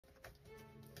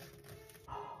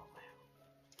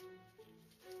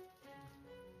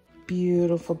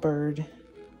beautiful bird.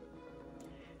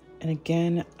 And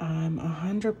again, I'm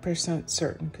 100%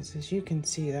 certain, because as you can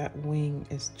see, that wing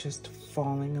is just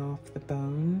falling off the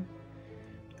bone.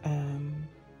 And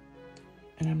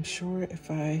I'm sure if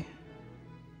I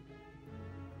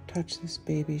touch this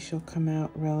baby, she'll come out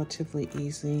relatively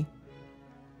easy.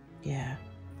 Yeah.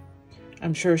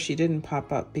 I'm sure she didn't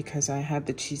pop up because I had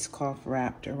the cheesecloth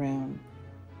wrapped around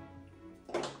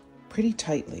pretty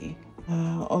tightly.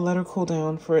 I'll let her cool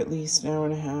down for at least an hour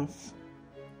and a half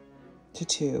to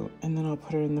 2, and then I'll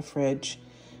put her in the fridge.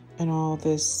 And all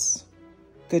this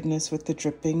goodness with the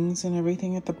drippings and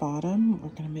everything at the bottom, we're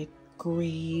gonna make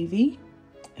gravy,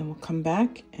 and we'll come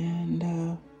back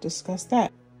and discuss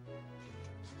that.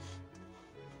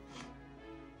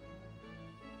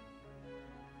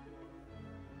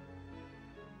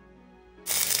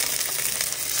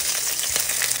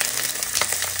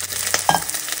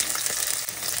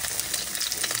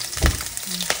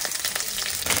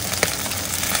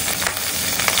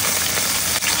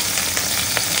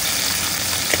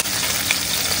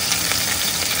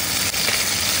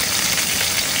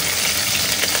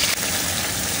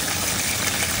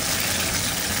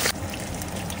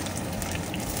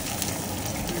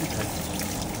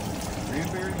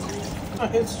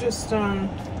 It's just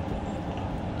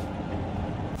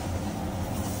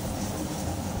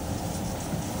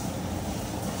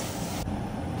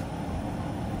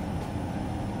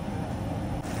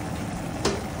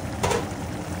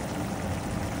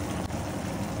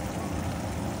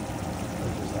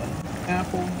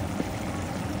apple.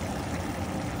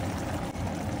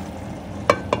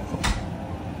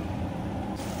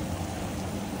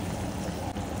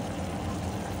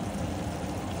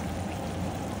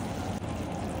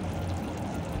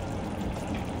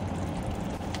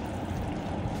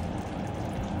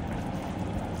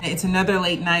 It's another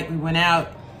late night. We went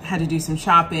out, had to do some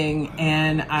shopping,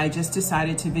 and I just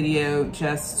decided to video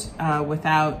just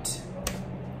without,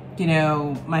 you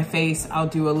know, my face. I'll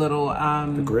do a little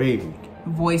the gravy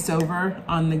voiceover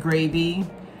on the gravy.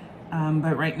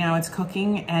 But right now it's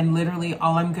cooking, and literally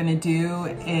all I'm gonna do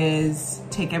is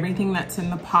take everything that's in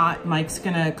the pot. Mike's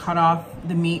gonna cut off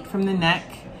the meat from the neck,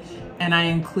 and I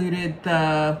included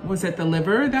the, was it the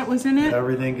liver that was in it?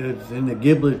 Everything is in the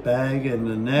giblet bag and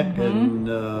the neck and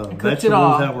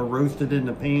vegetables that were roasted in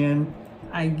the pan.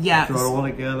 Yeah. Throw it all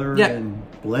together Yep. and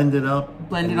blend it up.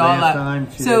 Blend and it all last up. time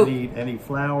she So- didn't eat any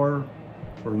flour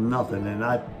or nothing. And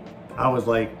I was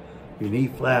like, you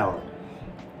need flour.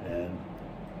 And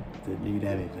didn't need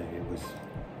anything.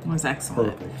 It was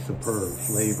excellent. perfect, superb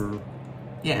flavor.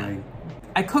 Yeah. Great.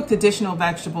 I cooked additional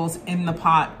vegetables in the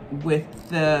pot with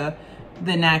the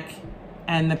neck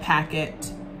and the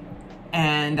packet,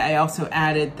 and I also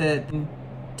added the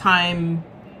thyme,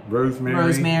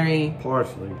 rosemary,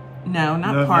 parsley. No,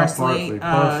 No, not parsley.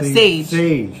 Parsley.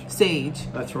 Sage.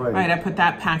 Sage. That's right. Right, I put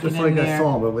that packet Just in like there. a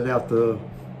song, but without the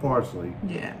parsley.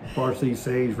 Yeah. Parsley,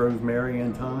 sage, rosemary,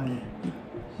 and thyme.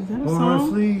 Is that a song?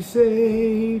 Parsley,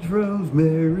 sage,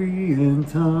 rosemary, and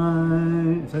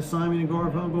thyme. Is that Simon and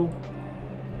Garfunkel?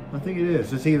 I think it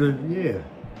is. It's either, yeah.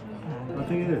 I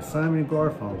think it is. Simon and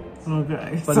Garfunkel.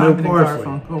 Okay. But Simon no parsley.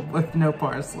 and Garfunkel with no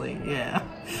parsley. Yeah.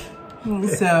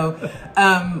 So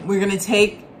we're gonna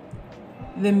take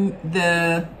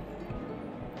the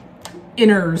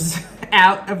inners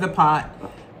out of the pot,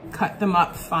 cut them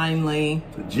up finely.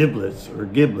 The giblets or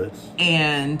giblets.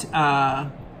 And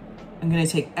I'm gonna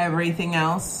take everything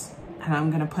else and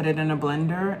I'm gonna put it in a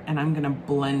blender and I'm gonna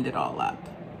blend it all up.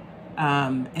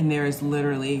 And there is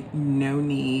literally no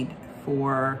need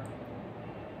for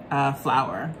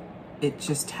flour. It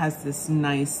just has this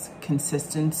nice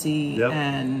consistency. Yep.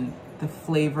 And the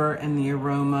flavor and the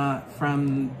aroma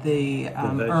from the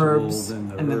herbs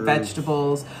and the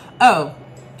vegetables. Oh,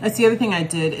 that's the other thing I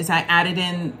did is I added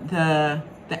in the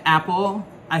apple.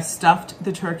 I stuffed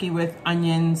the turkey with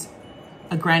onions,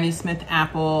 a Granny Smith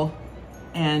apple,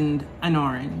 and an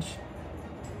orange.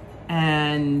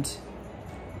 And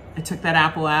I took that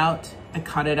apple out, I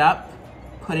cut it up,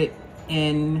 put it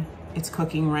in, it's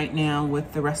cooking right now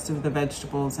with the rest of the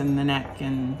vegetables and the neck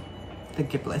and the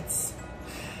giblets.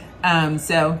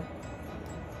 So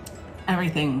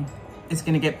everything is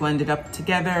gonna get blended up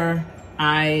together.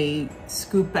 I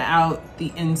scoop out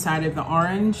the inside of the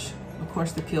orange. Of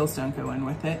course, the peels don't go in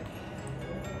with it.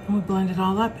 And we blend it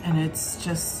all up and it's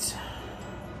just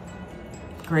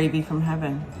gravy from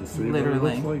heaven,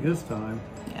 literally. What it looks like this time.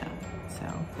 Yeah, so.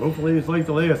 Hopefully it's like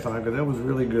the last time, because that was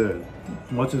really good.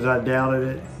 As much as I doubted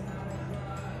it,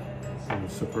 it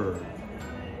was superb.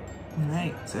 All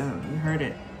right, so you heard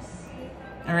it.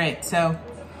 All right, so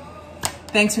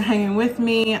thanks for hanging with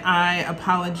me. I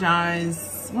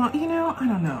apologize Well, you know, I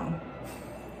don't know.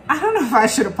 I don't know if I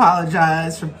should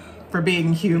apologize for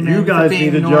being human, You guys for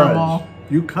being need to normal. judge.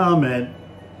 You comment,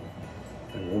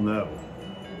 and we'll know.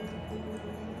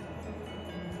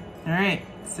 All right,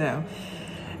 so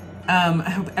I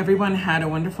hope everyone had a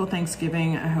wonderful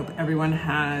Thanksgiving. I hope everyone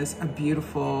has a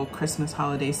beautiful Christmas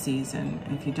holiday season.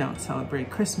 And if you don't celebrate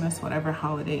Christmas, whatever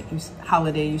holiday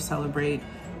you celebrate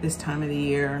this time of the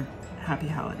year, happy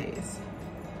holidays.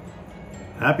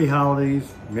 Happy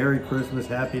holidays, Merry Christmas,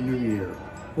 Happy New Year.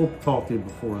 We'll talk to you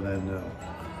before then, though.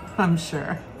 I'm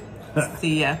sure.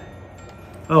 See ya.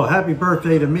 Oh, happy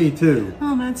birthday to me, too.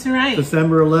 Oh, that's right.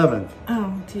 December 11th.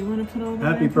 Oh, do you want to put all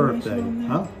that Happy information birthday. on there?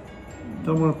 Huh?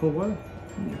 Don't want to put what?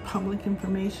 Your public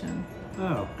information.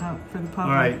 Oh. Out for the public. All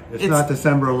right. It's not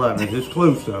December 11th. It's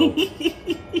close, though.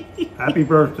 Happy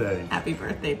birthday. Happy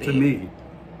birthday, babe. To me.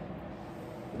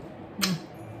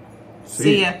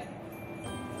 See ya.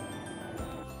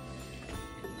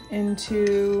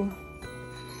 Into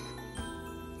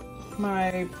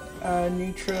my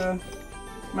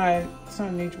it's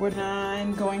not Nutra.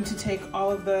 I'm going to take all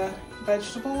of the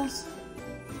vegetables.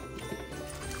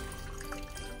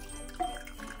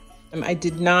 I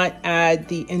did not add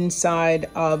the inside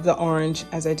of the orange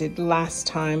as I did last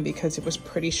time because it was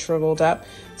pretty shriveled up.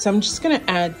 So I'm just gonna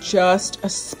add just a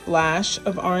splash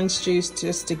of orange juice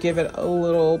just to give it a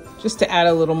little, just to add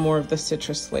a little more of the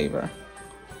citrus flavor.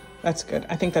 That's good.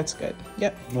 I think that's good.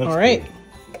 Yep. That's all right. Good.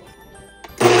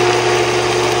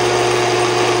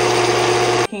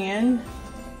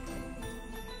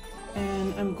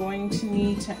 And I'm going to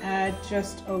need to add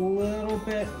just a little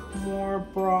bit more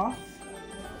broth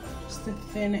just to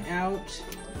thin out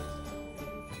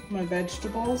my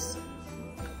vegetables.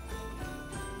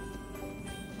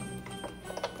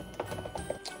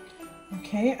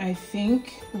 Okay, I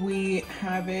think we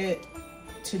have it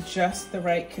to just the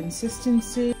right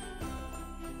consistency.